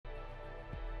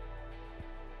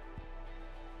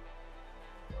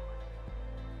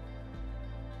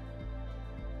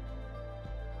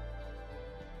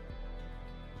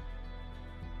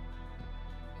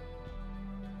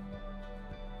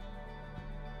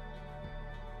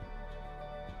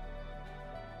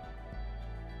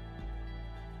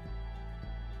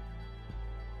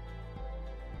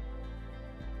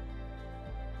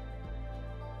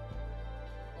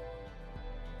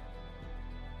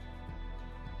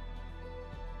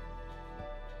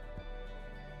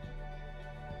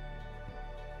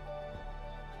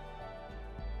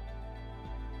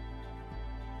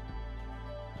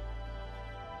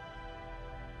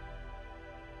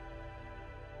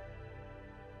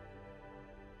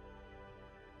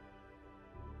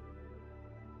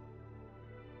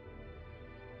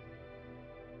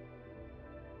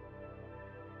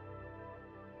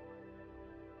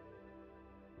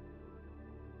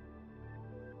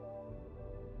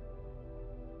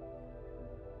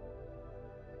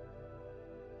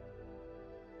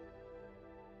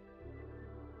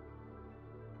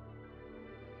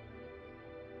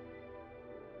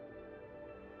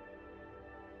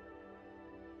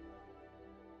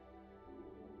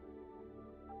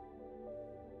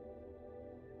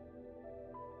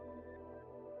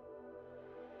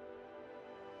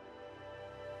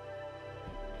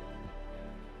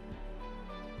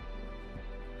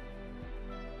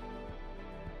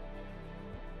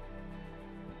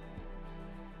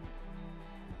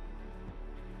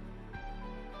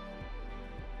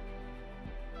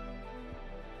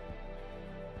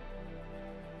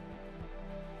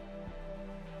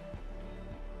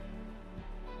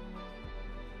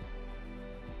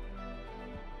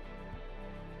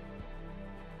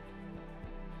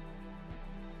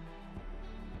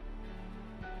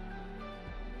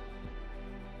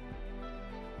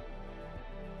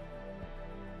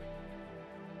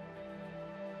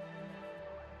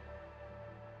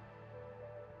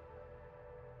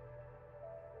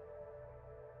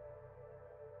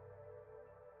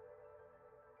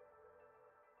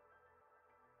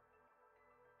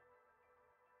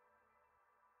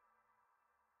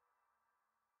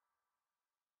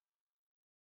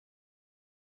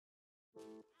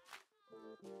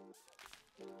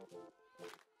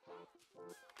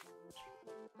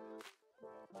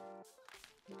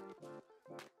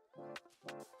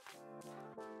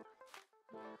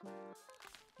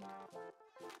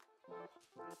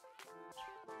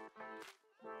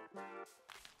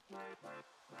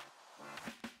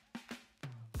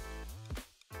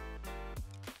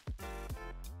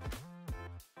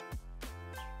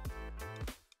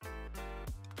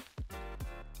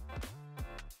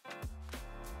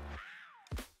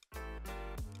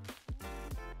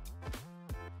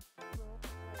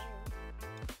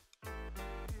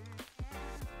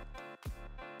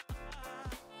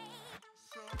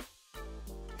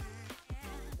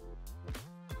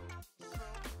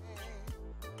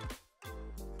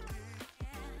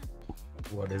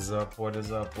What is up? What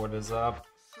is up? What is up?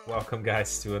 Welcome,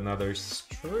 guys, to another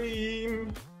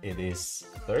stream. It is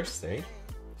Thursday,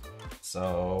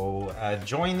 so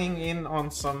joining in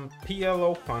on some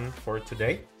PLO fun for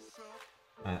today.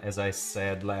 As I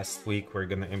said last week, we're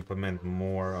gonna implement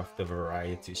more of the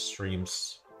variety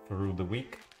streams through the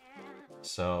week.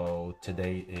 So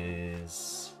today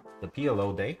is the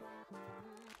PLO day.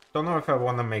 Don't know if I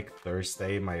want to make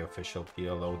Thursday my official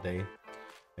PLO day.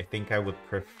 I think I would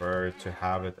prefer to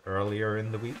have it earlier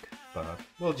in the week, but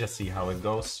we'll just see how it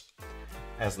goes.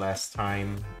 As last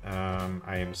time,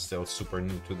 I am still super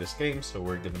new to this game, so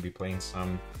we're going to be playing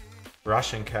some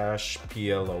Russian Cash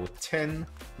PLO 10.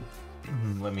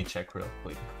 Let me check real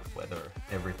quick whether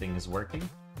everything is working.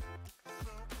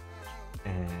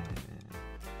 And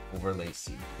overlay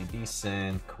seems to be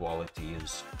decent, quality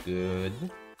is good.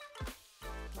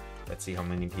 Let's see how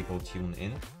many people tune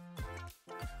in.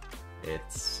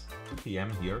 It's 2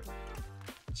 PM here,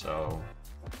 so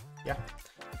yeah,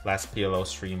 last PLO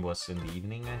stream was in the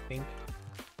evening, I think.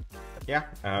 But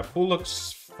yeah, pool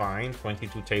looks fine.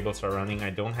 22 tables are running. I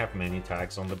don't have many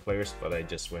tags on the players, but I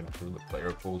just went through the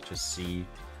player pool to see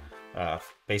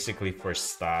basically for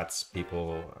stats,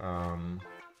 people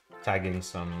tagging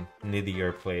some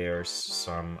nittier players,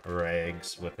 some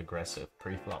regs with aggressive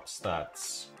pre-flop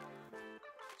stats.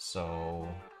 So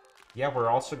yeah, we're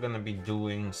also going to be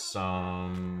doing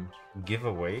some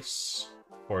giveaways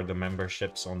for the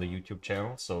memberships on the YouTube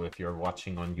channel. So if you're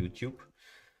watching on YouTube,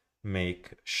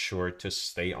 make sure to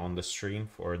stay on the stream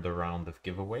for the round of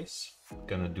giveaways.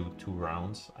 Gonna do 2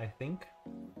 rounds, I think.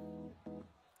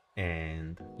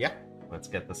 And yeah, let's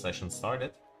get the session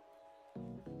started.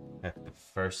 I have the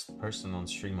first person on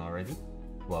stream already.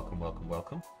 Welcome, welcome,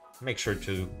 welcome. Make sure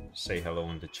to say hello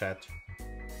in the chat.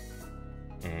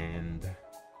 And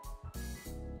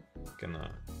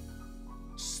gonna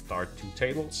start 2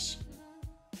 tables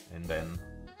and then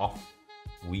off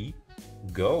we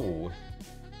go.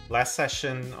 Last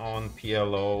session on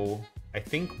PLO, I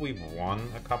think we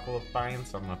won a couple of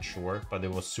times, I'm not sure, but it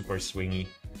was super swingy.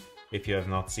 If you have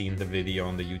not seen the video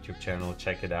on the YouTube channel,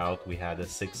 check it out. We had a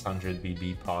 600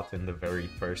 BB pot in the very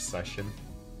first session,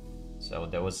 so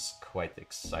that was quite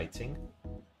exciting.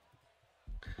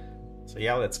 So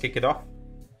yeah, let's kick it off.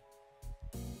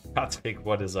 Patrick,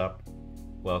 what is up?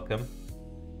 Welcome.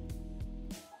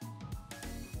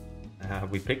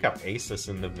 We pick up aces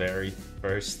in the very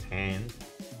first hand.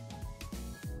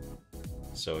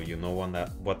 So you know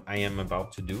what I am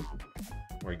about to do.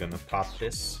 We're gonna pop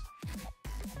this.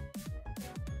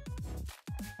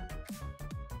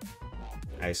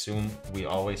 I assume we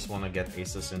always want to get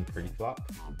aces in pre-flop.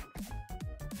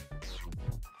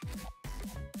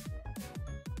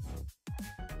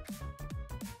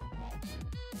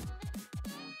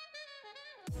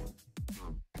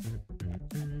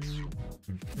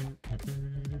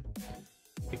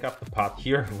 Pick up the pot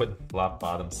here with the flop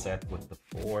bottom set with the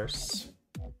 4s.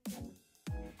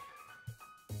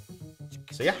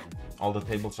 So yeah, all the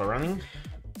tables are running.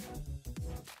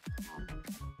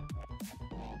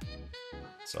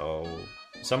 So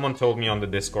someone told me on the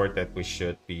Discord that we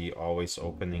should be always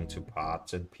opening to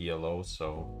pots and PLO,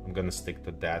 so I'm gonna stick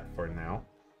to that for now.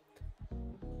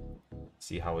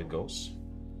 See how it goes.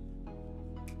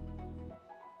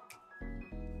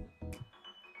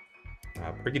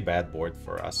 Pretty bad board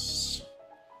for us.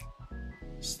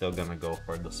 Still gonna go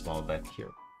for the small bet here.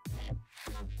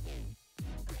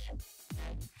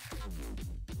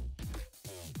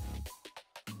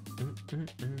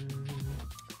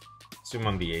 Assume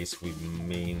on the ace we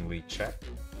mainly check.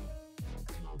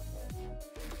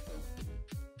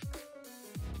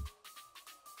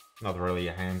 Not really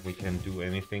a hand we can do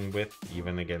anything with,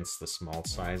 even against the small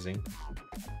sizing.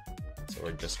 So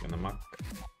we're just gonna muck.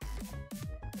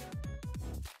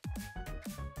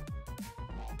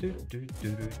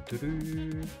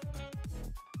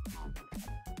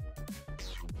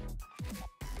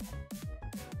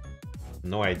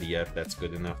 No idea if that's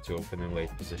good enough to open in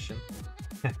late position.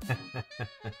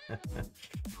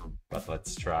 But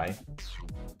let's try.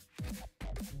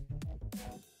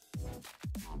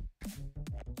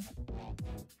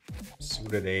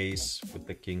 Suited ace with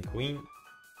the king queen.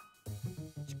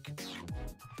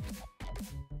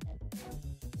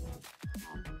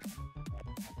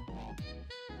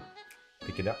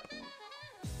 Pick it up.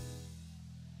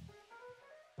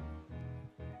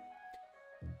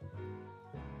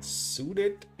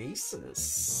 Suited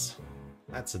aces.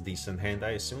 That's a decent hand,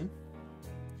 I assume.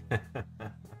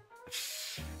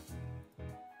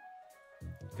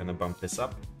 Gonna bump this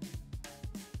up.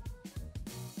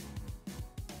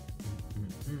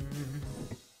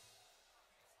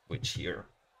 Which here.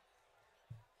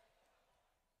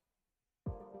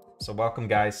 So welcome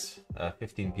guys,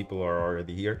 15 people are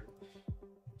already here.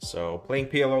 So playing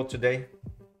PLO today.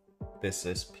 This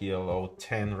is PLO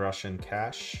 10 Russian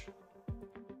cash.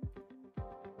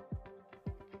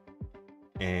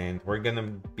 And we're gonna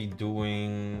be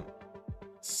doing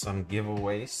some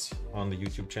giveaways on the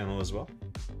YouTube channel as well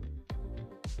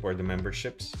for the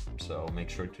memberships. So make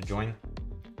sure to join.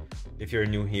 If you're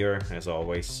new here, as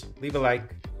always, leave a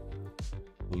like,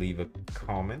 leave a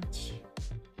comment,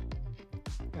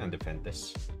 and defend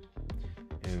this.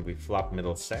 And we flop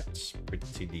middle sets,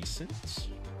 pretty decent.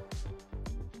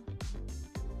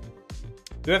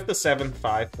 We have the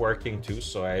 7-5 working too,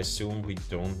 so I assume we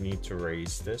don't need to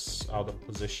raise this out of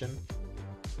position.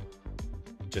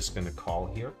 Just gonna call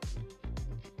here.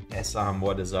 Yes,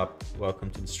 what is up? Welcome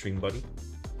to the stream, buddy.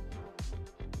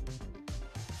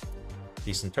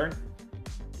 Decent turn.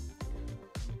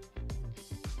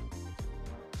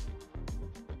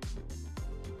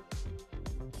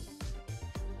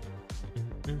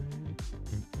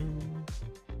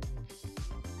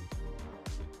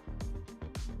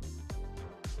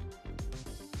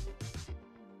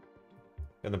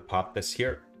 Gonna pop this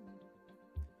here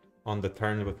on the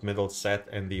turn with middle set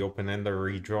and the open-ender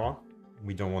redraw.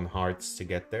 We don't want hearts to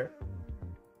get there.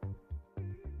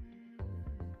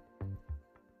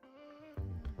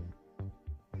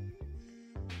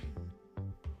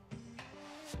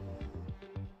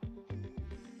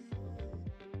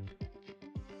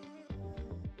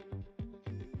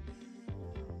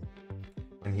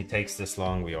 When he takes this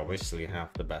long, we obviously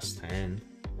have the best hand.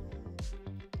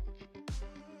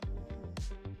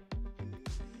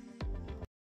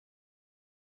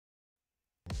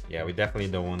 Yeah, we definitely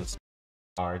don't want to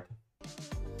hard.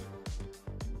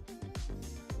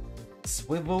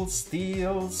 Swivel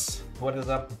Steals, what is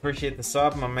up? Appreciate the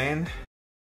sub, my man.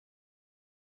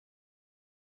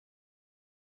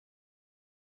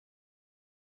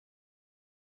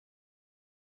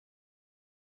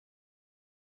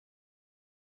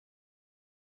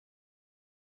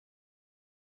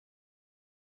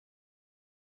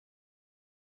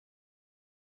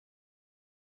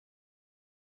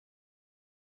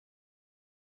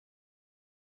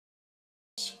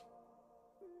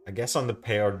 I guess on the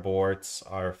paired boards,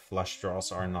 our flush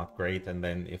draws are not great, and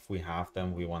then if we have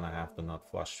them, we want to have the nut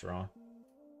flush draw.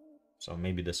 So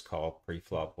maybe this call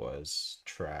pre-flop was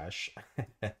trash.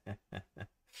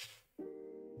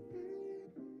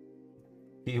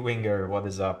 P-Winger, what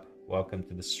is up? Welcome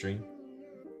to the stream.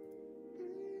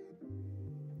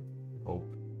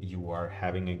 Hope you are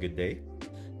having a good day.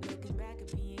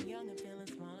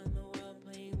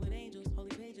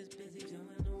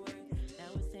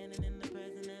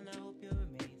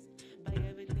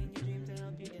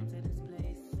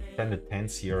 The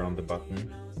tens here on the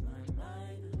button,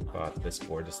 but this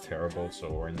board is terrible,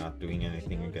 so we're not doing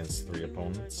anything against 3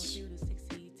 opponents.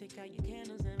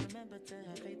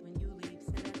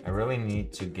 I really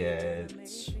need to get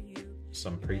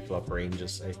some pre-flop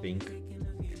ranges, I think.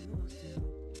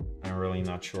 I'm really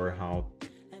not sure how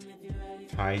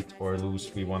tight or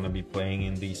loose we want to be playing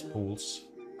in these pools.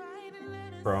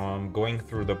 From going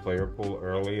through the player pool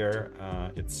earlier,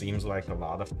 it seems like a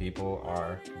lot of people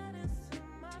are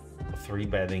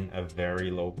 3-betting a very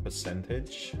low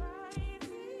percentage.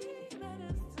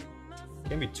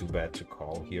 Can't be too bad to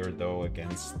call here though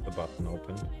against the button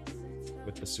open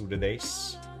with the suited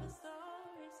ace.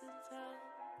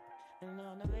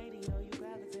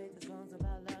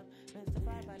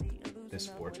 This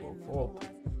board will fold.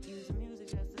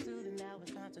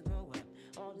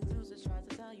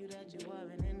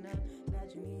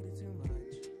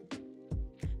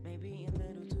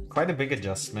 Quite a big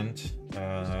adjustment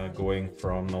going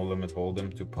from no limit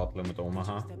hold'em to pot limit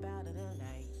Omaha.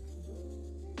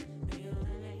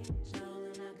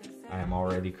 I am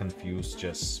already confused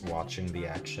just watching the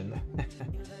action.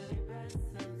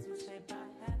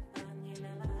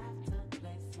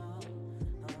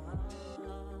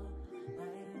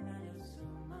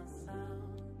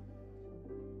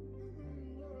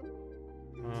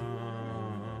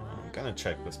 gonna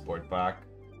check this board back.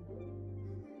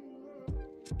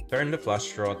 Turn the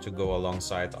flush draw to go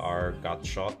alongside our gut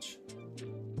shot.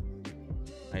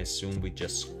 I assume we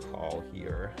just call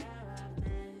here.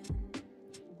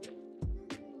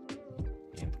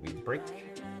 And we break.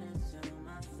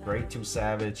 Great 2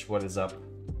 Savage, what is up?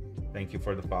 Thank you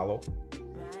for the follow.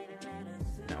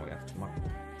 Now we have to mark.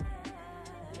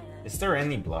 Is there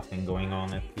any bluffing going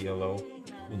on at PLO?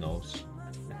 Who knows?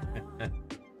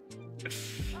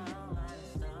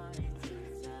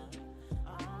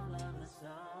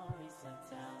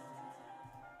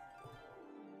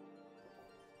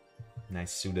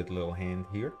 Nice suited little hand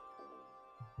here.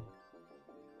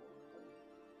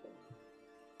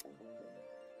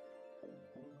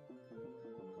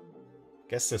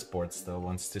 Guess this board still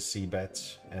wants to see bet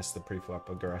as the preflop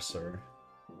aggressor.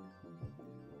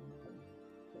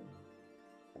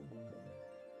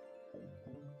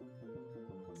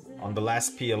 On the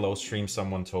last PLO stream,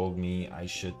 someone told me I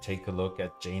should take a look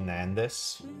at Jane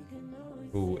Andis,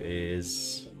 who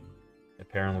is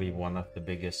apparently one of the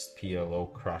biggest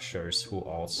PLO crushers who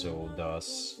also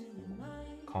does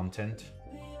content.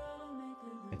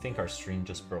 I think our stream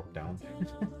just broke down.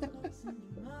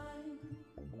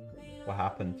 What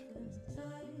happened?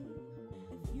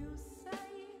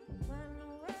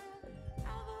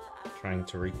 Trying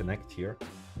to reconnect here.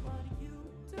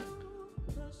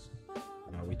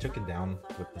 We took it down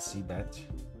with the C-bet.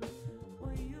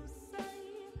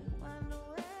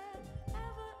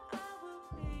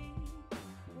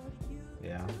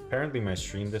 Yeah, apparently my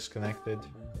stream disconnected.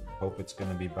 Hope it's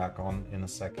gonna be back on in a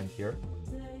second here.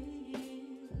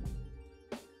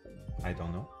 I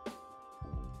don't know.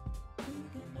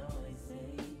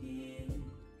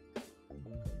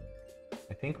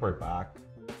 I think we're back.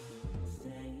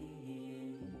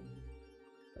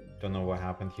 Don't know what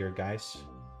happened here, guys.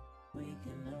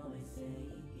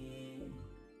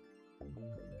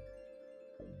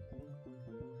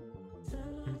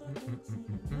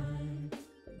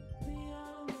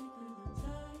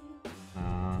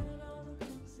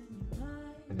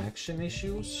 Connection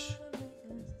issues?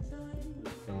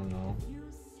 Don't know.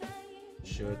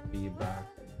 Should be back.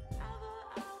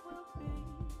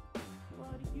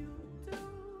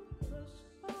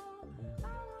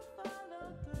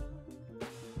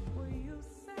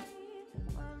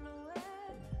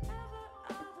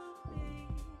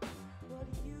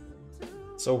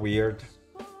 So weird.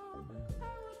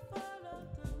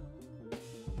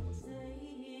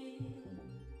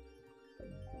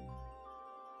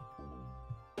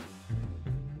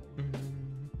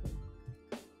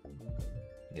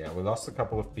 Yeah, we lost a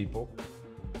couple of people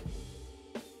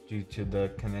due to the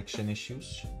connection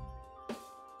issues.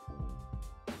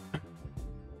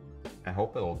 I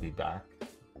hope it'll be back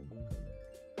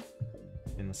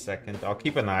in a second. I'll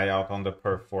keep an eye out on the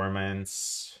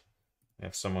performance. We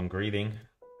have someone greeting.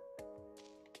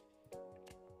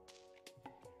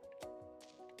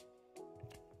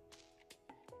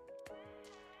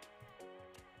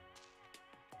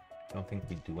 Don't think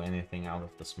we do anything out of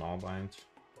the small blind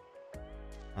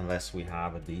unless we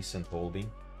have a decent holding.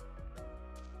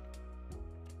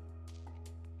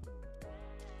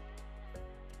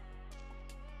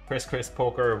 Chris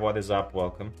Poker, what is up?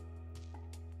 Welcome.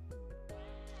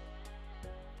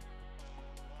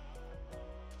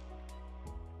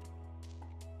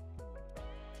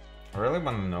 I really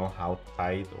want to know how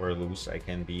tight or loose I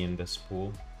can be in this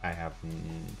pool. I have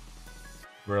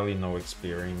really no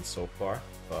experience so far,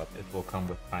 but it will come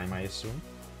with time, I assume.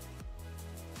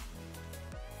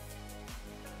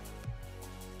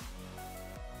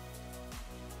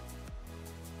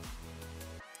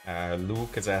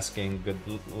 Luke is asking, good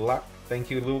luck.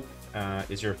 Thank you, Luke.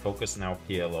 Is your focus now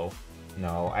PLO?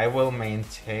 No, I will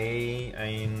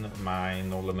maintain my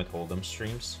no limit hold'em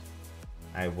streams.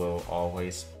 I will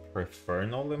always prefer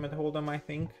no limit hold'em, I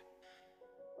think.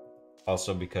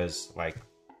 Also because, like,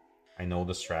 I know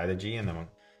the strategy and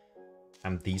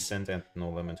I'm decent at no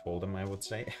limit hold'em, I would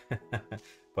say.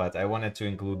 But I wanted to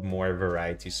include more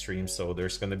variety streams, so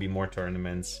there's going to be more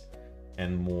tournaments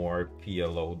and more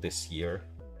PLO this year.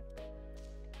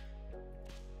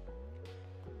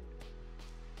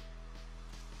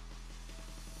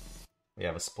 We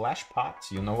have a splash pot.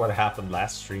 You know what happened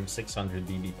last stream? 600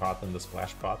 DB pot in the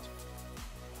splash pot.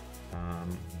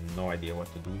 No idea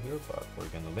what to do here, but we're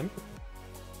gonna limp it.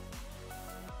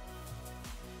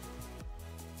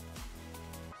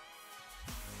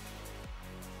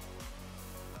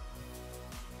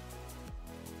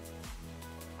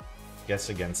 Guess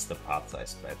against the pot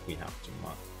size bet we have to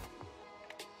muck.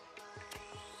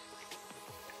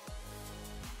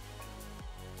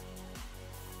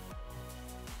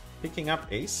 Picking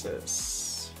up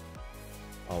aces.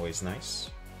 Always nice.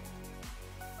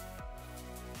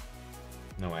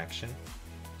 No action.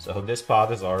 So this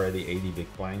pot is already 80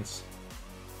 big blinds.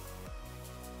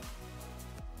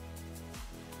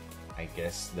 I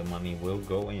guess the money will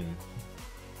go in.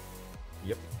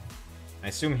 Yep. I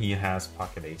assume he has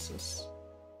pocket aces.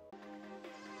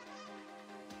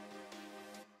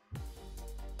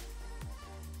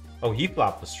 Oh, he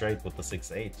flopped a straight with the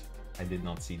 6-8. I did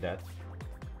not see that.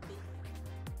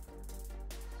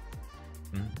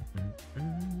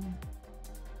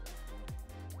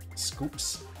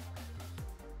 Scoops.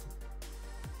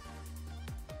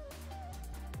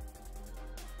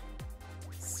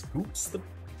 Scoops the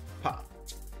pot.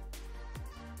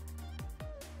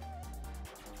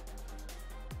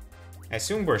 I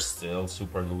assume we're still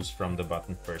super loose from the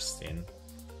button first in.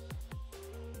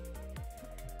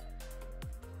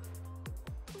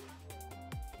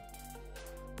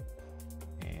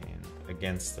 And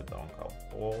against the don't call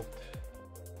fold.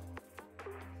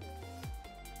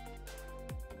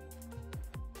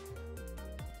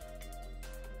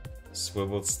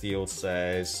 Swivel Steel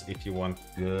says, if you want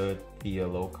good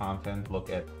PLO content, look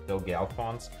at Phil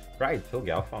Galfond's. Right, Phil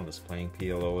Galfond is playing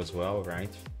PLO as well, right?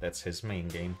 That's his main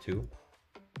game too.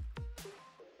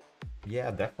 Yeah,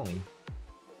 definitely.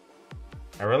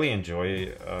 I really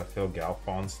enjoy Phil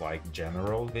Galfond's like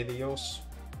general videos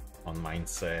on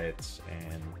mindset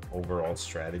and overall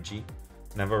strategy.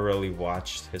 Never really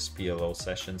watched his PLO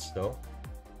sessions though.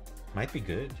 Might be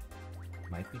good.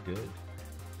 Might be good.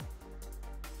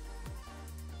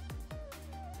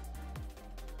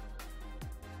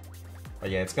 But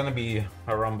yeah, it's gonna be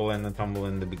a rumble and a tumble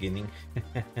in the beginning.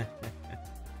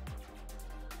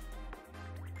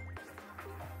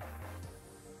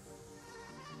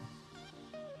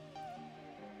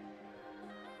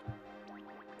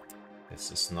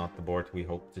 This is not the board we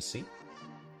hope to see.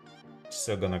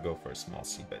 Still gonna go for a small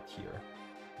c-bet here.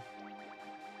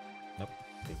 Nope,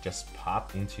 they just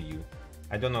pop into you.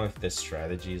 I don't know if this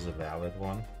strategy is a valid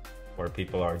one, or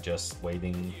people are just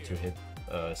waiting to hit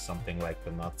something like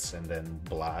the nuts and then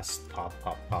blast, pot,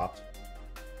 pot, pot.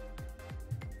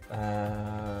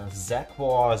 Zach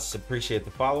was, appreciate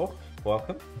the follow.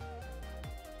 Welcome.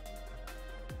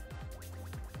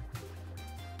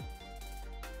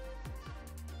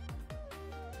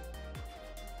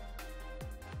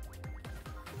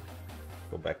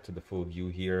 Go back to the full view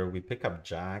here. We pick up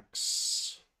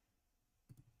jacks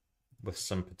with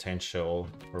some potential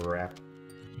wrap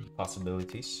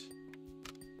possibilities.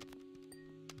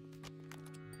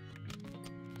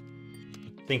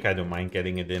 I think I don't mind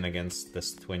getting it in against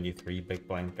this 23 big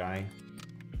blind guy.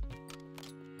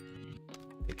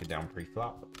 Take it down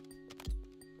pre-flop.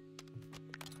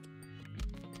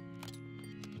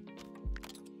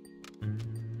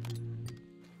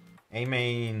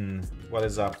 Amen. What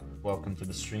is up? Welcome to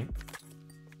the stream.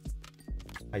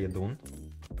 How you doing?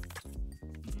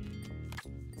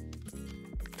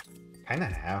 Kinda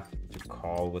have to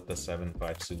call with the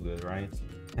 7-5 suited, right?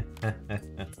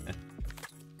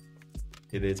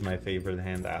 It is my favorite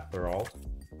hand after all.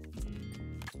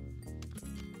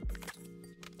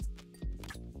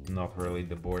 Not really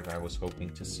the board I was hoping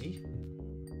to see.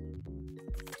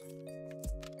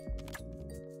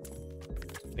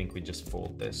 I think we just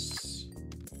fold this.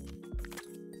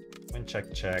 When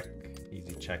check, check.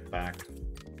 Easy check back.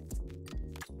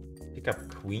 Pick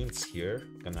up queens here.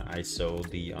 Gonna ISO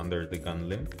the under the gun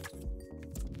limp.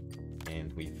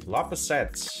 And we flop a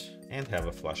set and have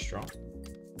a flush draw.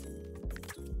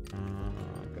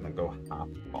 Gonna go half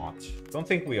pot. Don't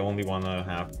think we only want to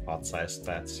have pot sized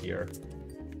bets here.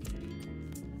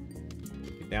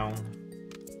 Keep it down.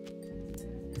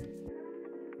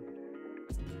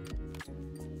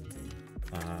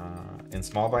 In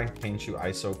small blind, can't you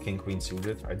ISO king queen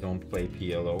suited? I don't play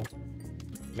PLO.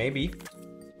 Maybe.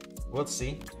 We'll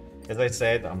see. As I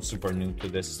said, I'm super new to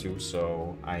this too,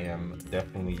 so I am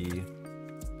definitely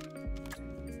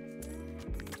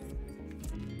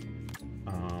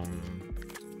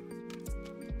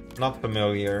not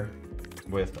familiar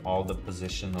with all the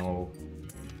positional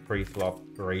pre-flop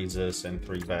raises and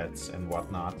 3-bets and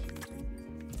whatnot.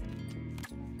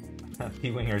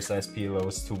 P-Winger says PLO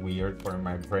is too weird for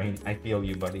my brain. I feel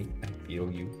you, buddy. I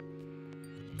feel you.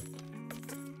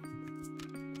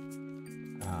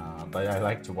 But I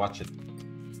like to watch it.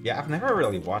 Yeah, I've never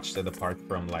really watched it apart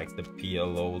from like the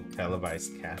PLO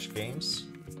televised cash games.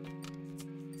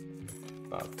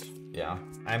 But yeah,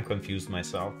 I'm confused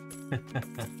myself.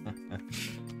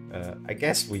 I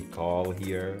guess we call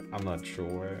here. I'm not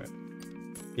sure.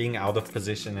 Being out of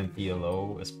position in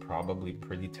PLO is probably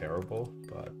pretty terrible,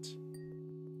 but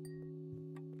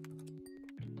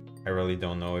I really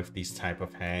don't know if these type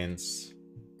of hands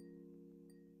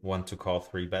Want to call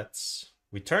 3 bets.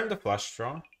 We turn the flush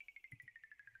draw.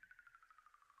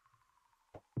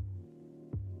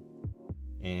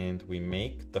 And we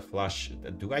make the flush.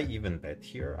 Do I even bet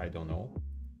here? I don't know.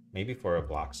 Maybe for a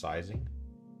block sizing.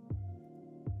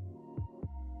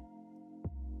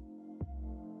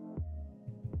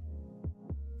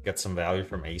 Get some value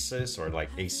from aces or like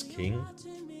ace king.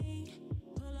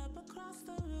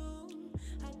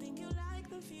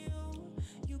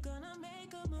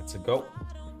 Let's go.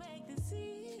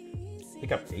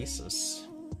 Pick up aces.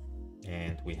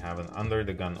 And we have an under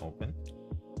the gun open.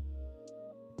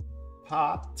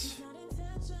 Pot.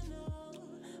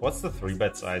 What's the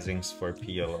 3-bet sizings for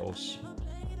PLOs?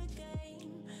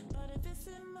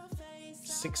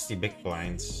 60 big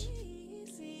blinds.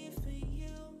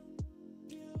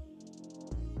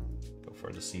 Go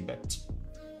for the C-bet.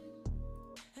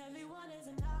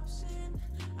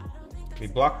 We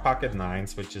block pocket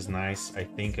nines, which is nice. I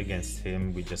think against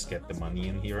him, we just get the money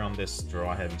in here on this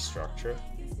draw-heavy structure.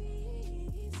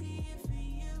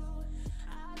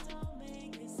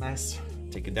 Nice.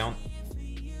 Take it down.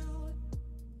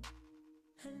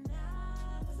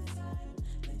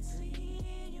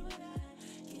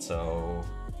 So,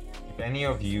 if any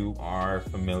of you are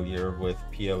familiar with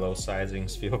PLO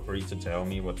sizings, feel free to tell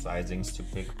me what sizings to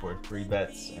pick for 3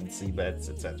 bets and C bets,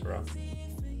 etc.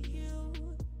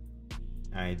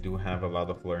 I do have a lot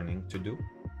of learning to do.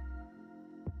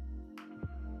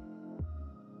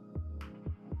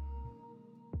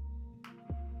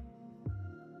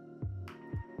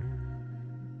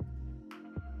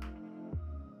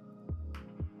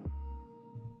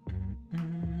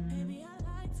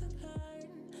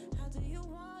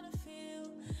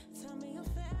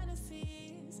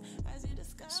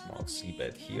 Small C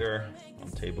bet here on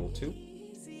table 2.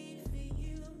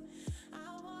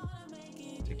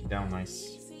 Take it down,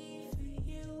 nice.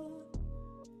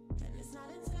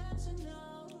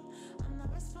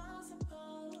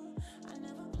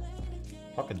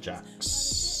 Pocket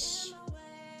jacks.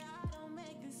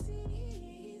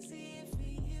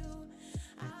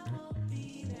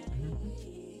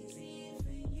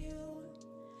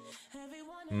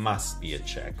 Must be a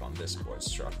check on this board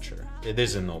structure. It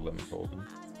is a no limit hold'em.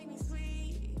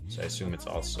 So I assume it's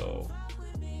also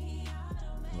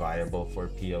viable for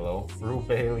PLO. Rue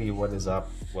Bailey, what is up?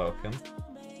 Welcome.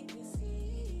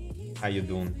 How you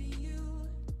doing?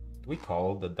 Do we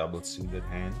call the double suited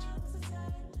hand?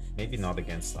 Maybe not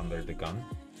against under the gun.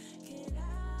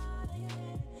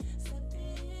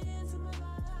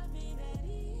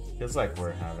 Feels like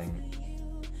we're having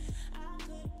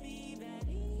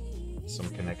some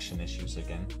connection issues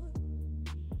again.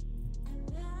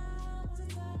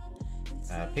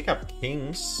 Pick up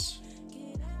kings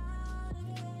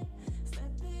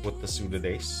with the suited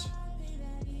ace.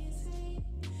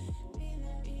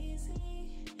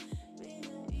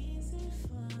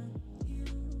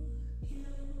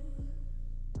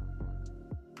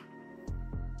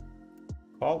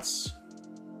 Calls.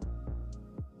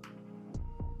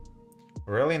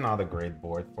 Really not a great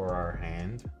board for our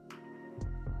hand.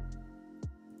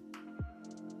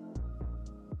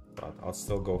 But I'll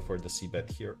still go for the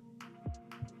C-bet here.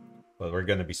 But we're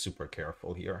gonna be super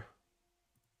careful here.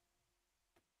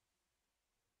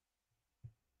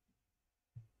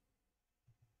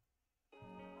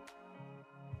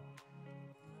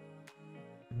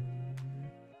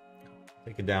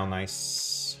 Take it down,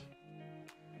 nice.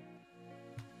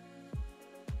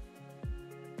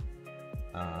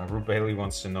 Rue Bailey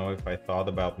wants to know if I thought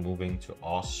about moving to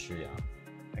Austria.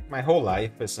 Like, my whole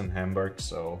life is in Hamburg,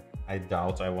 so I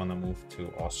doubt I want to move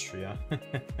to Austria.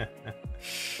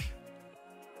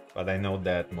 But I know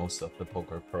that most of the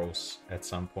poker pros at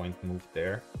some point moved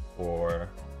there or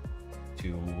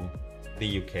to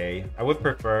the UK. I would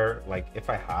prefer, like, if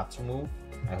I had to move,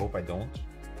 I hope I don't,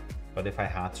 but if I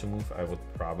had to move, I would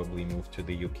probably move to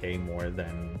the UK more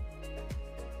than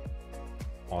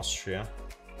Austria.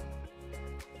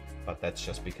 But that's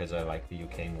just because I like the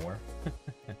UK more.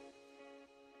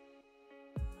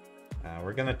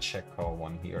 We're gonna check call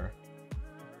one here.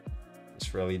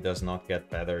 This really does not get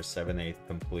better. 7-8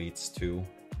 completes too.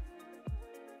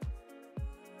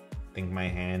 I think my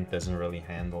hand doesn't really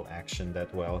handle action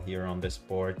that well here on this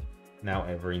board. Now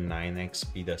every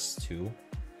 9x beat us 2.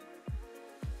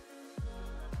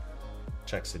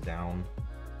 Checks it down.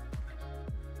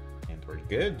 And we're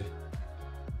good.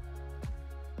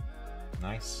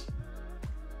 Nice.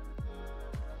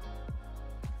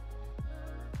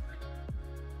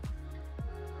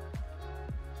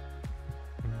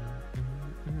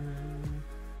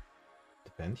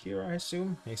 Defend here, I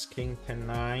assume. Ace King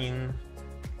 10-9.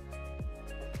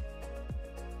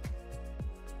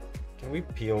 Can Can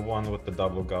we peel one with the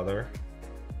double gutter?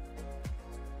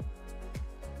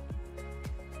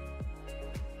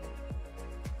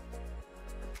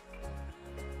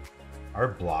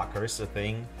 Are blockers a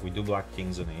thing? We do block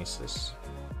kings and aces.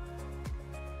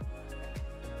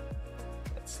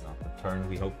 That's not the turn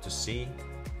we hope to see.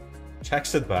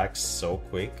 Checks it back so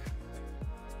quick.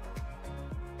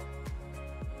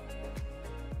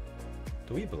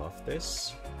 Do we bluff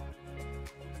this?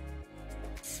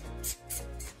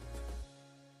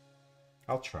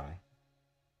 I'll try.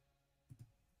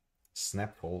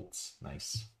 Snap folds,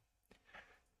 nice.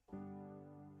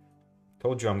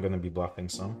 Told you I'm gonna be bluffing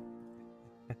some.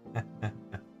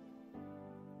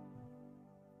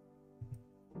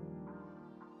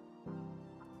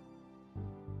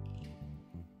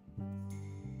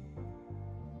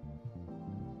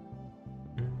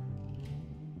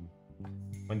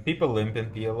 When people limp in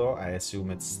PLO, I assume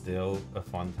it's still a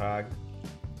fun tag.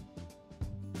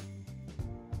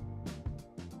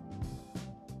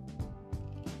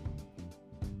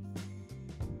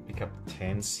 Pick up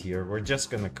tens here. We're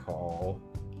just gonna call.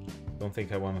 Don't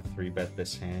think I want to 3-bet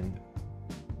this hand.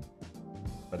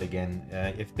 But again,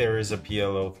 if there is a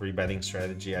PLO 3-betting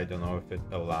strategy, I don't know if it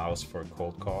allows for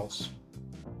cold calls.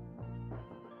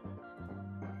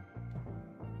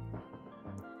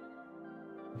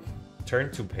 Turn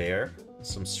to pair.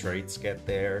 Some straights get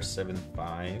there.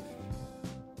 7-5.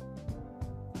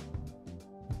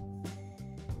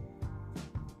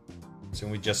 So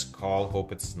we just call,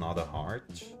 hope it's not a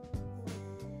heart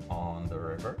on the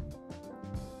river.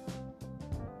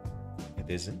 It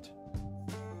isn't.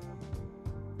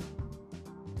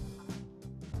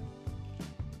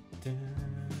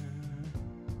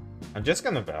 I'm just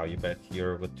gonna value bet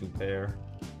here with 2 pair.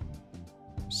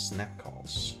 Snap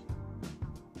calls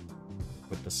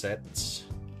with the sets.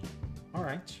 All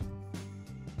right.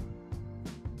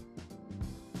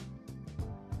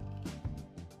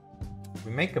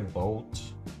 We make a boat.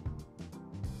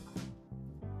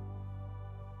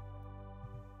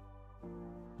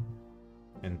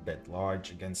 And bet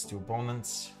large against 2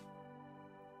 opponents.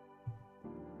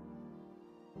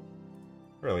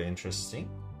 Really interesting.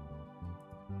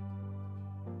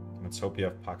 Let's hope you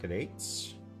have pocket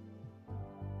 8s.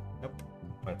 Nope.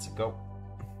 Let's go.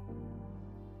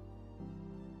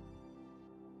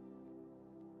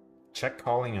 Check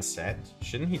calling a set.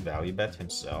 Shouldn't he value bet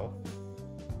himself?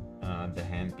 The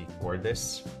hand before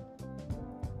this.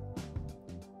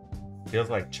 Feels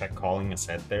like check calling a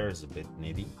set there is a bit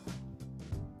nitty.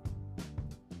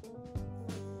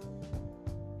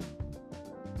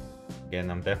 Again,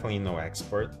 I'm definitely no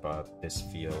expert, but this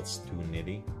feels too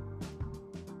nitty.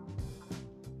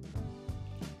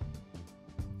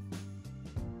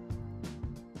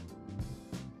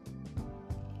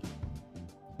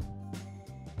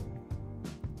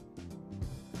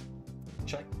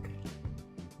 Check.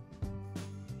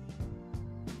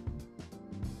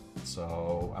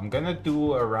 So I'm gonna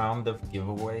do a round of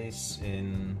giveaways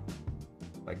in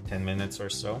like 10 minutes or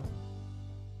so.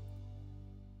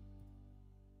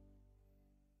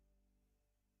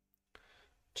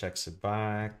 Checks it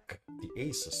back. The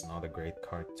ace is not a great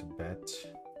card to bet.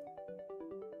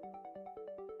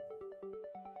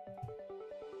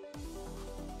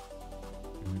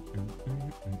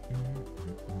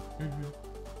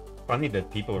 Funny that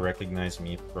people recognize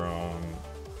me from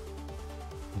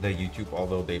the YouTube,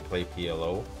 although they play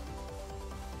PLO.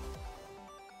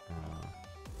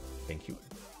 Thank you.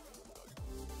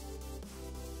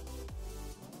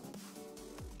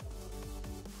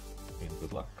 And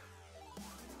good luck.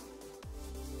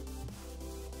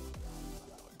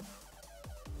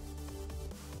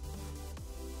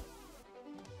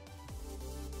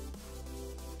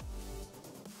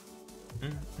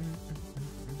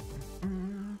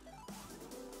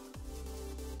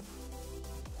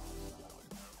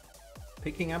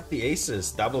 Picking up the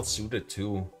aces, double suited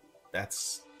too.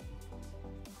 That's...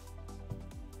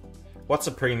 What's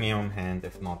a premium hand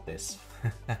if not this?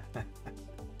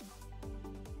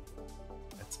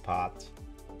 That's pot.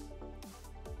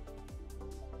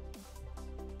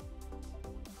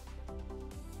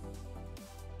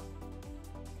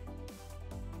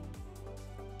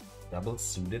 Double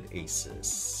suited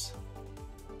aces.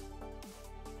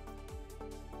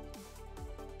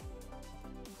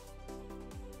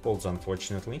 Folds,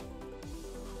 unfortunately.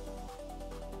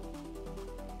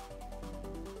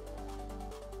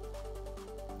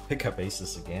 Pick up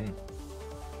aces again.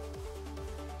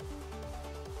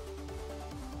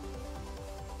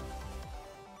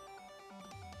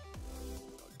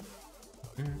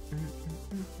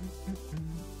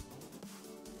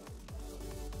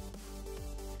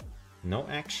 No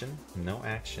action, no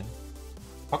action.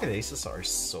 Pocket aces are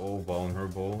so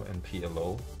vulnerable in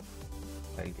PLO.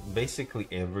 Like, basically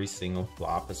every single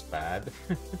flop is bad.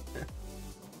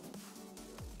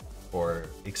 Or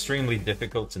extremely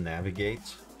difficult to navigate.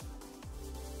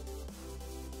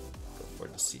 Go for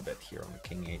the c-bet here on the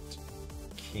king 8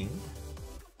 king.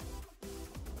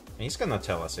 And he's gonna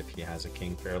tell us if he has a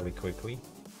king fairly quickly.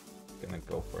 Gonna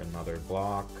go for another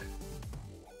block.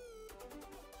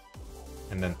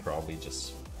 And then probably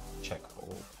just check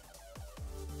hold.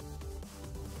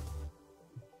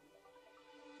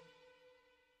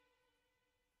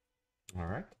 All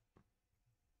right.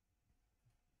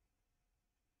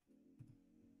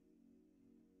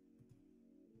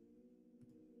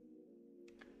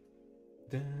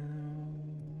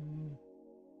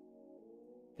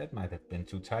 That might have been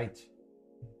too tight.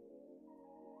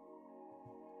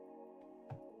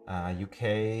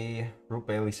 UK, Root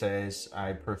Bailey says,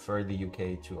 I prefer the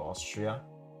UK to Austria.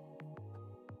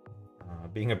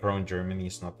 Being a pro in Germany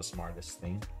is not the smartest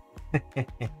thing.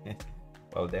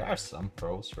 Well, there are some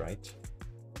pros, right?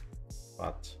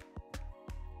 But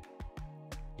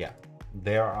yeah,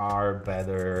 there are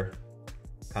better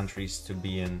countries to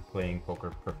be in playing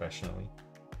poker professionally.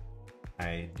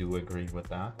 I do agree with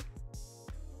that.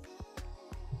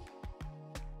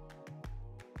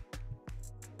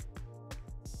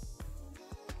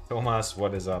 Thomas,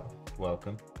 what is up?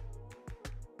 Welcome.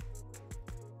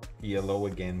 PLO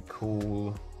again,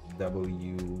 cool.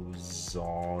 WZDB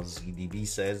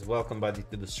says, welcome buddy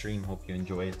to the stream, hope you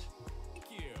enjoy it.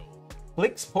 Thank you.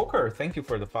 Flix Poker, thank you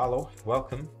for the follow,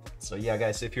 welcome. So yeah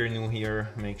guys, if you're new here,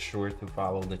 make sure to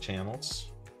follow the channels.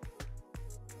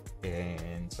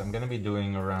 And so I'm gonna be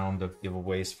doing a round of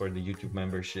giveaways for the YouTube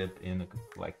membership in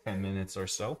like 10 minutes or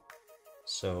so.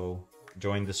 So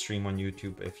join the stream on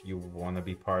YouTube if you want to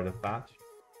be part of that.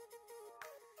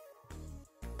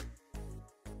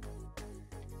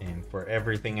 And for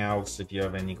everything else, if you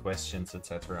have any questions,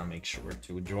 etc., make sure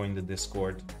to join the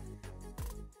Discord.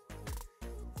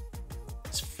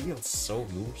 This feels so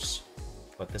loose,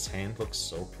 but this hand looks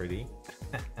so pretty.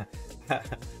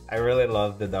 I really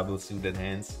love the double suited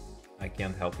hands. I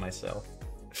can't help myself.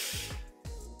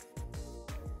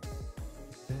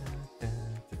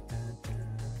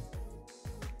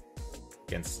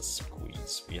 Against the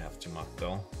squeeze, we have to muck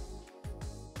though.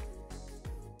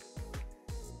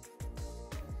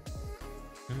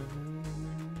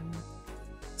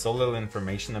 So little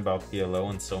information about PLO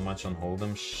and so much on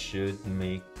Hold'em should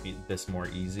make this more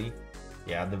easy.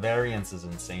 Yeah, the variance is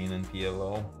insane in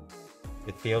PLO.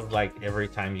 It feels like every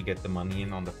time you get the money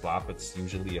in on the flop, it's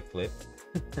usually a flip.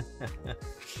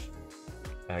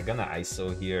 Gonna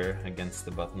ISO here against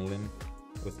the button limp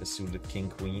with the suited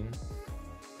king-queen.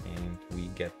 And we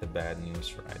get the bad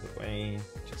news right away.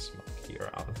 Just muck here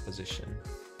out of position.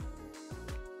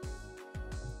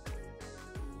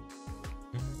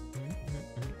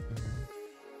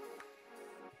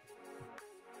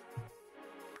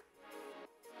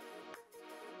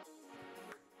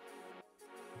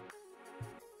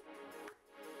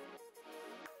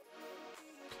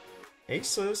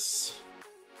 Aces.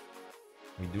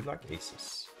 We do like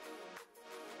aces.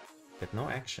 But no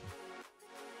action.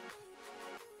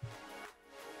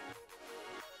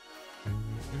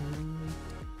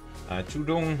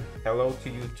 Tudong, hello to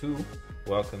you too.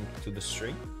 Welcome to the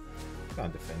stream. Gonna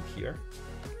defend here.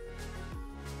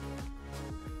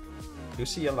 You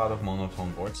see a lot of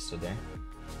monotone boards today.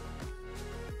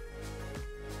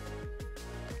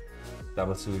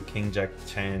 Double suited king jack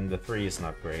 10. The 3 is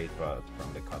not great, but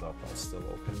from the cutoff I'll still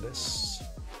open this.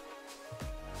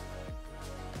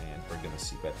 And we're gonna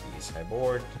see bet these high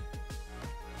board.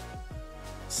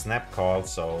 Snap call,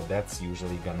 so that's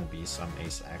usually gonna be some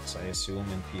ace X, I assume,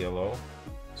 in PLO.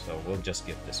 So we'll just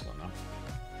give this one up.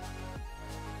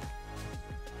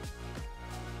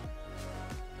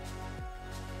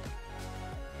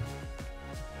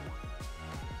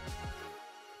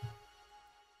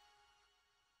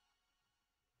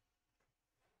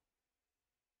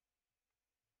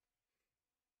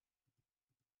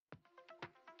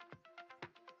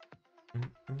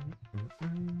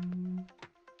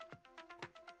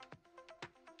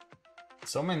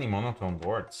 So many monotone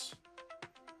boards.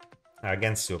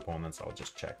 Against two opponents, I'll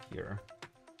just check here.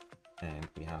 And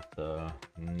we have the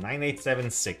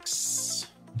 9876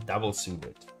 double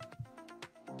suited.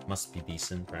 Must be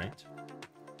decent, right?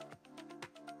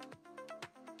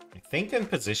 I think in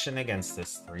position against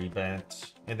this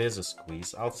 3-bet, it is a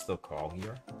squeeze. I'll still call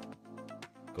here.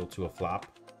 Go to a flop.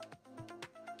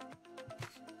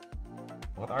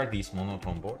 What are these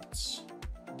monotone boards?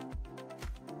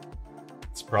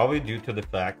 It's probably due to the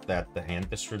fact that the hand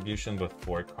distribution with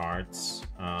 4 cards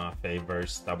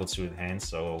favors double suited hands,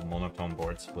 so monotone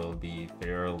boards will be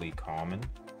fairly common.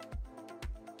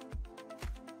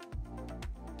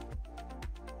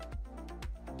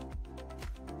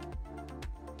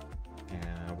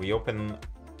 We open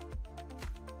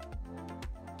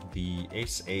the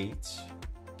ace-8,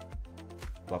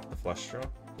 flop the flush draw,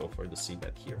 go for the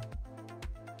c-bet here.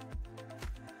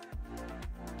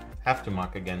 Have to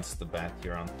muck against the bet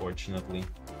here, unfortunately.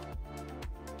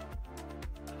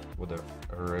 Would have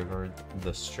rivered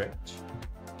the stretch.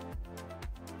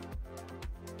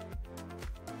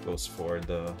 Goes for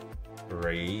the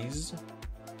raise.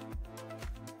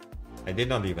 I did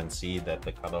not even see that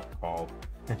the cutoff call.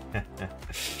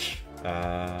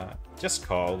 Just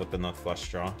call with the nut flush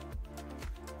draw.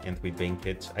 And we bink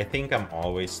it. I think I'm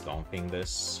always stomping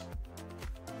this.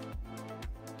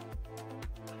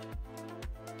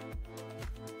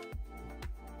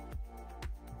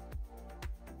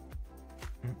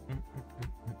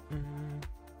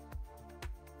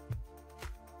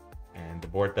 And the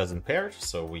board doesn't pair,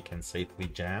 so we can safely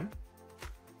jam.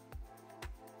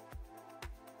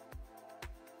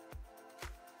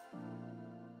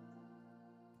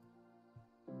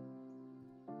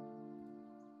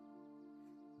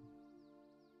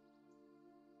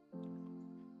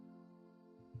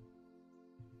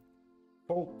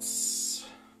 Punts.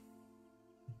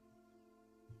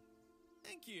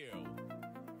 Thank you.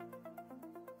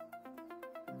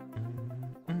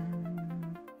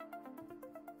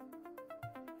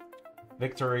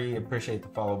 Victory, appreciate the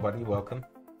follow, buddy. Welcome.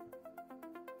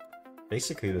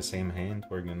 Basically the same hand.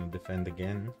 We're gonna defend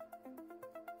again.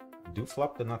 Do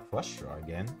flop the nut flush draw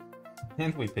again,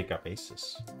 and we pick up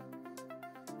aces.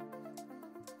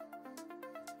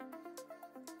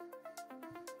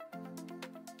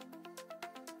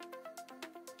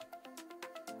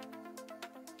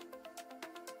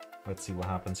 Let's see what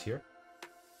happens here.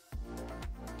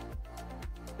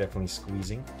 Definitely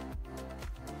squeezing.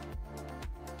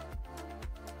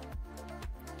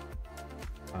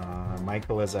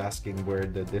 Michael is asking where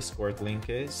the Discord link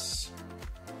is.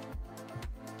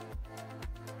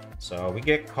 So we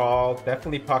get called.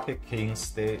 Definitely pocket kings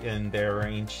stay in their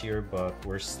range here, but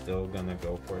we're still gonna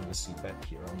go for the c-bet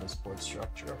here on this board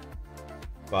structure.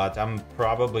 But I'm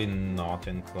probably not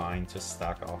inclined to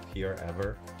stack off here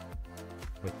ever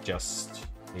with just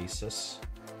aces.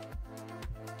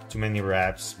 Too many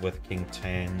reps with king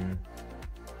 10.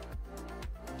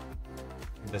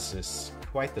 This is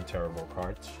quite a terrible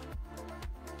card.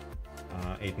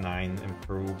 8-9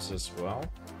 improves as well.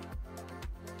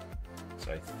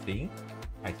 So I think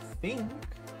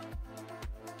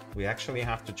we actually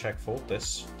have to check fold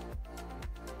this.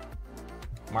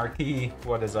 Marquis,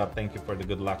 what is up? Thank you for the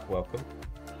good luck. Welcome.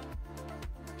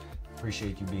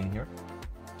 Appreciate you being here.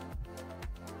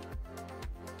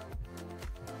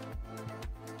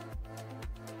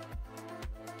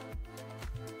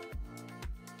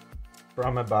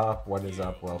 From above, what is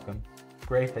up? Welcome.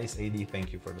 Greyface 80,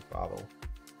 thank you for the follow.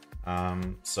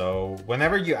 So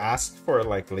whenever you ask for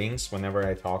like links, whenever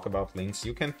I talk about links,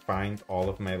 you can find all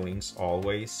of my links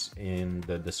always in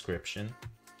the description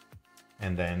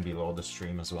and then below the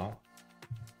stream as well.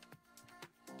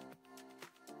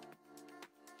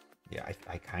 Yeah,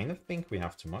 I kind of think we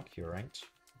have to muck here, right?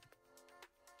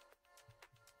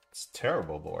 It's a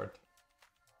terrible board.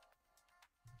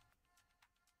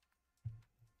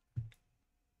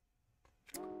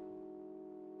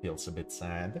 Feels a bit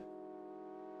sad.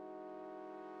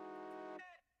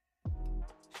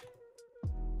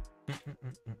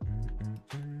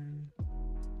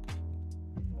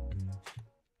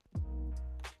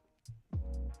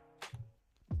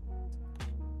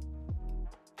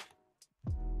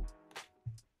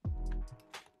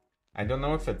 I don't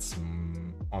know if it's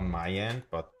on my end,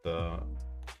 but the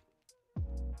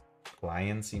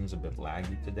client seems a bit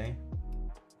laggy today.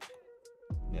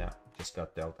 Yeah, just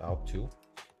got dealt out too.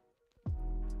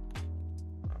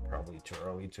 Probably too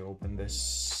early to open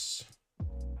this.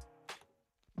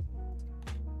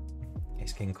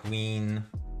 Ace king queen,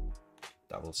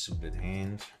 double suited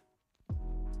hand.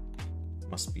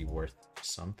 Must be worth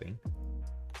something.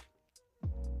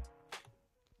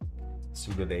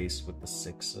 Suited ace with the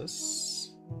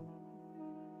sixes.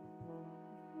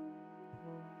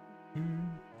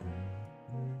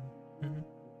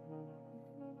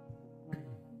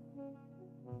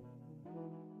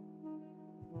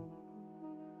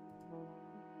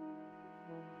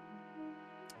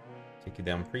 Take it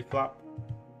down pre-flop.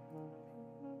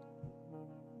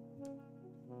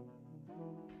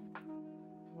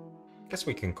 Guess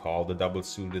we can call the double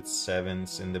suited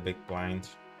sevens in the big blind.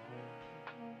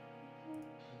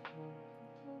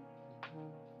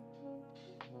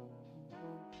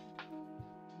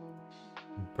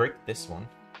 brick this one.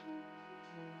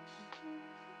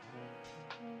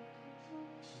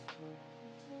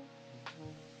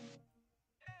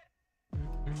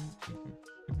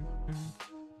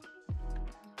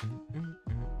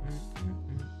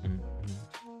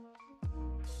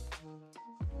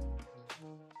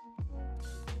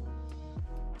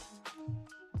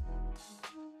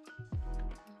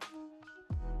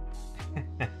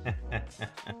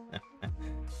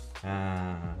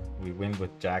 We win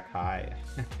with Jack high.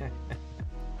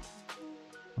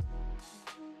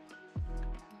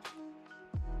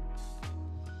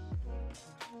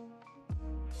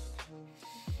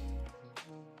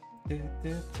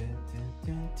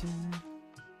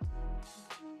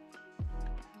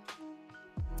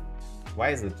 Why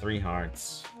is it 3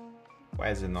 hearts? Why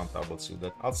is it not double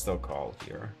suited? I'll still call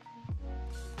here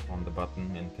on the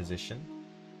button in position.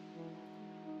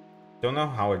 Don't know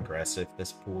how aggressive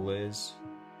this pool is.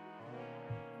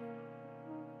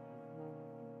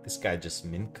 This guy just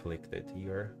min-clicked it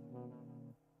here.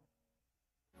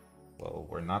 Well,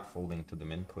 we're not folding to the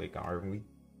min-click, are we?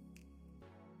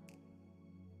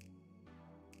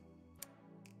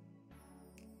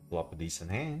 Flop a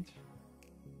decent hand.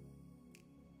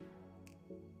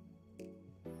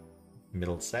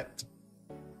 Middle set.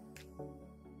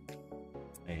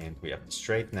 And we have the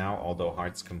straight now, although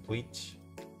hearts complete.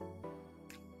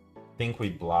 Think we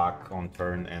block on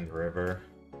turn and river.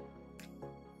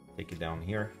 Take it down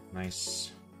here.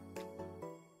 Nice.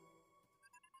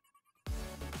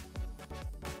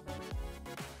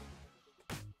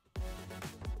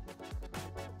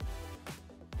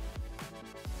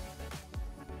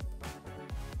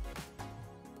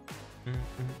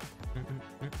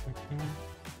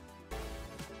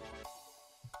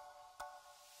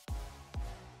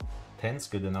 Ten's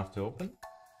good enough to open.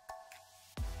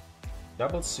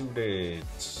 Double suited.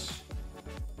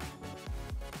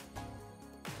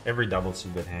 Every double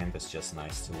suited hand is just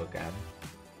nice to look at.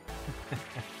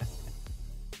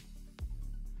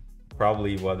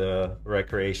 Probably what a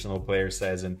recreational player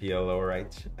says in PLO,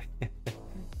 right?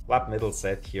 Flop middle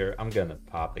set here. I'm gonna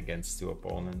pop against 2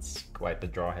 opponents. Quite the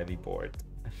draw heavy board.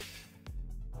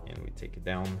 And we take it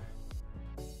down.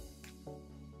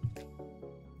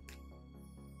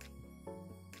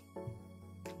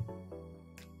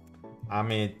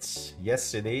 Amit,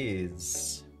 yes it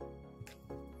is.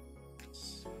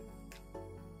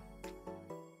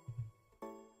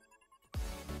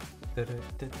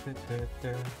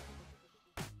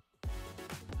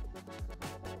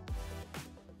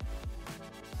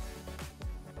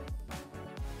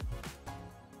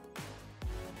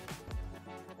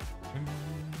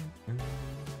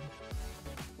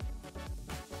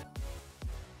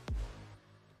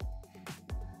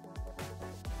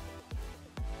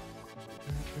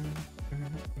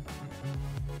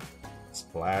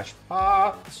 Splash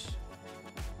pot.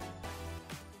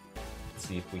 Let's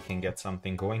see if we can get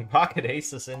something going. Pocket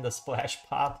aces in the splash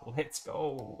pot. Let's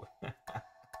go.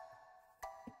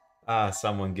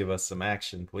 Someone give us some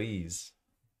action, please.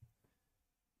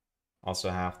 Also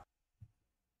have.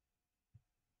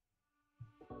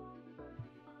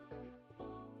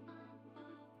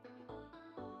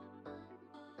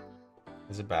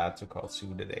 Is it bad to call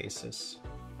suited aces?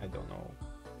 I don't know.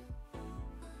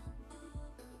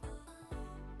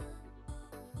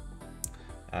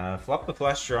 Flop the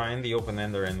flush draw in the open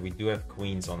ender, and we do have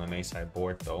queens on an ace high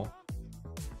board though.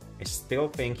 I still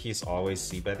think he's always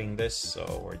c-betting this,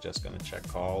 so we're just gonna check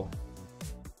call.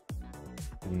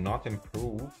 Do not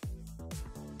improve.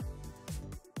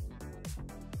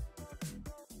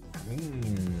 I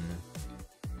mean,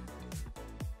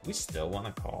 we still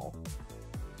wanna call.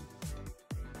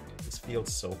 This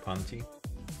feels so punty.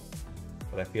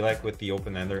 But I feel like with the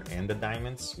open ender and the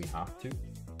diamonds, we have to.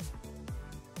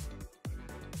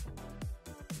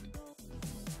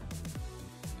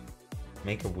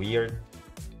 Make a weird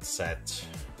set.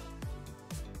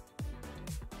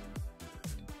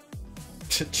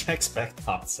 Checks back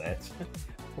top set.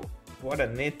 What a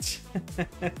nit.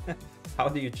 How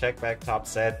do you check back top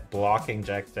set blocking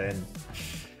Jack 10?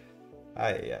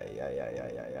 Ay.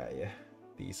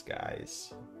 These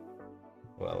guys.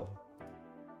 Well,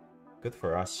 good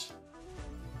for us.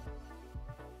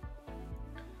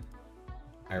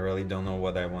 I really don't know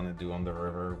what I want to do on the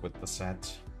river with the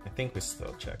set. I think we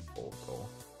still check fold though.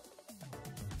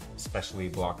 Especially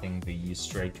blocking the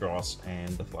straight draws and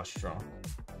the flush draw.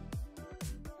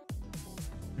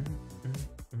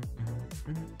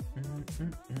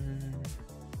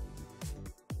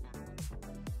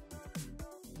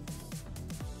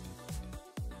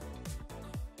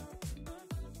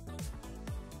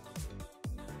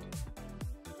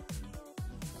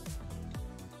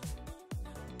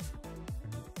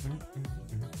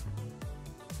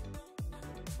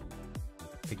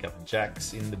 Pick up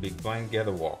jacks in the big blind, get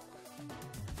a walk.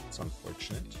 It's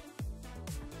unfortunate.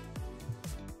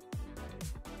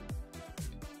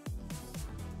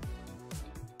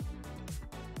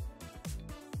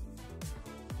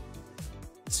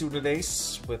 Suited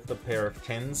ace with a pair of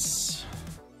tens.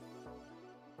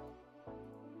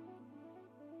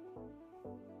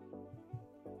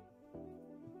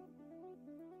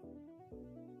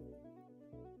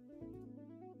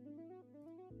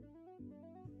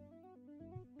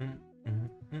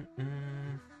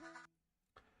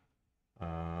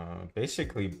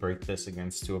 Basically break this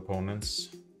against two opponents.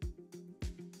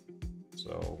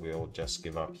 So we'll just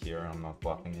give up here. I'm not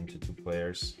blocking into two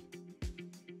players.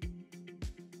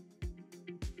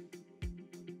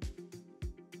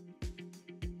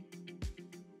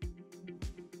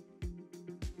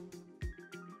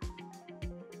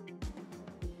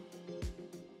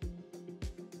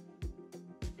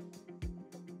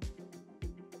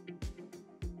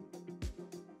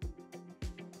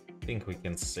 I think we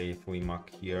can safely muck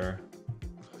here.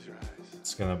 Close your eyes.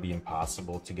 It's gonna be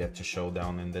impossible to get to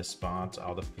showdown in this spot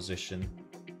out of position.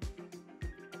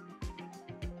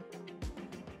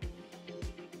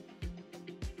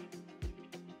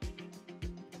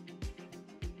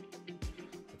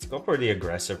 Let's go for the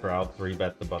aggressive route,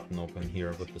 3-bet the button open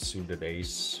here with the suited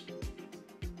ace.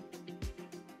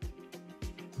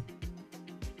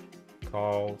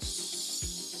 Calls.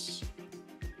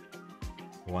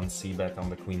 1 c-bet on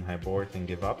the queen high board and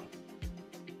give up.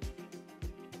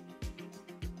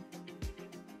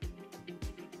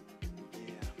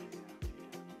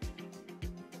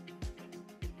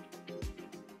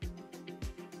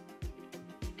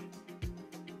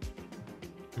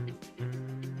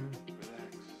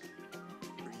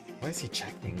 Why is he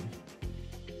checking?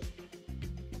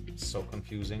 So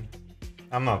confusing.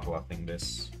 I'm not bluffing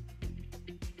this.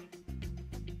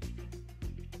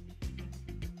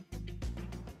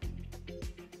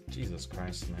 Jesus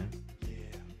Christ, man.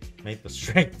 Made the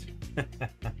straight.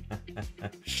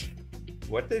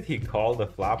 What did he call the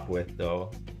flop with,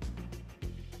 though?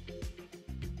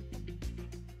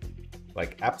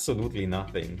 Like, absolutely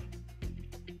nothing.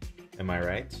 Am I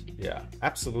right? Yeah,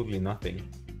 absolutely nothing.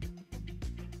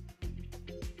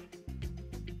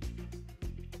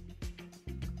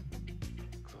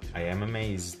 I am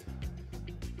amazed.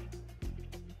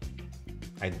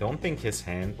 I don't think his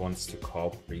hand wants to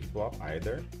call pre-flop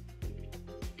either.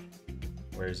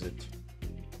 Where is it?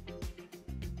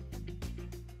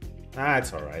 Ah,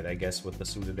 it's alright, I guess, with the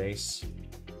suited ace.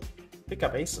 Pick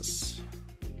up aces.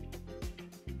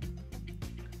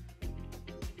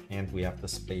 And we have the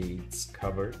spades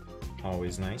covered.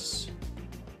 Always nice.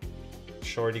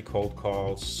 Shorty cold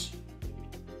calls.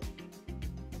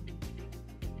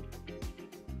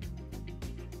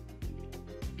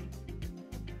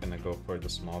 Gonna go for the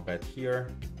small bet here.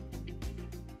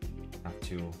 Have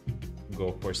to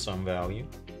go for some value.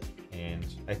 And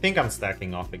I think I'm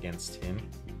stacking off against him.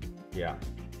 Yeah,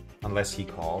 unless he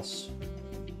calls.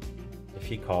 If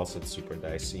he calls, it's super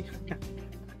dicey.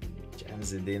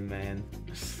 Jams it in, man.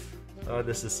 Oh,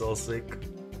 this is so sick.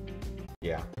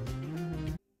 Yeah.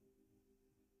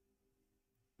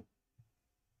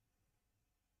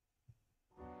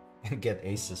 And get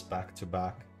aces back to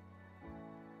back.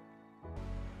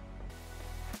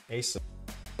 Aces.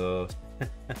 No,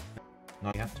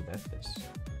 you have to bet this.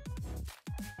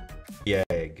 The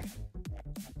egg.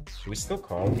 Should we still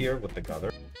call here with the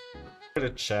gutter? We're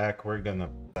gonna check. We're gonna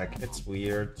check. It's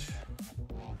weird.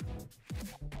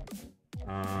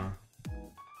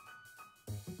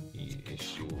 The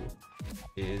issue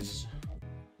is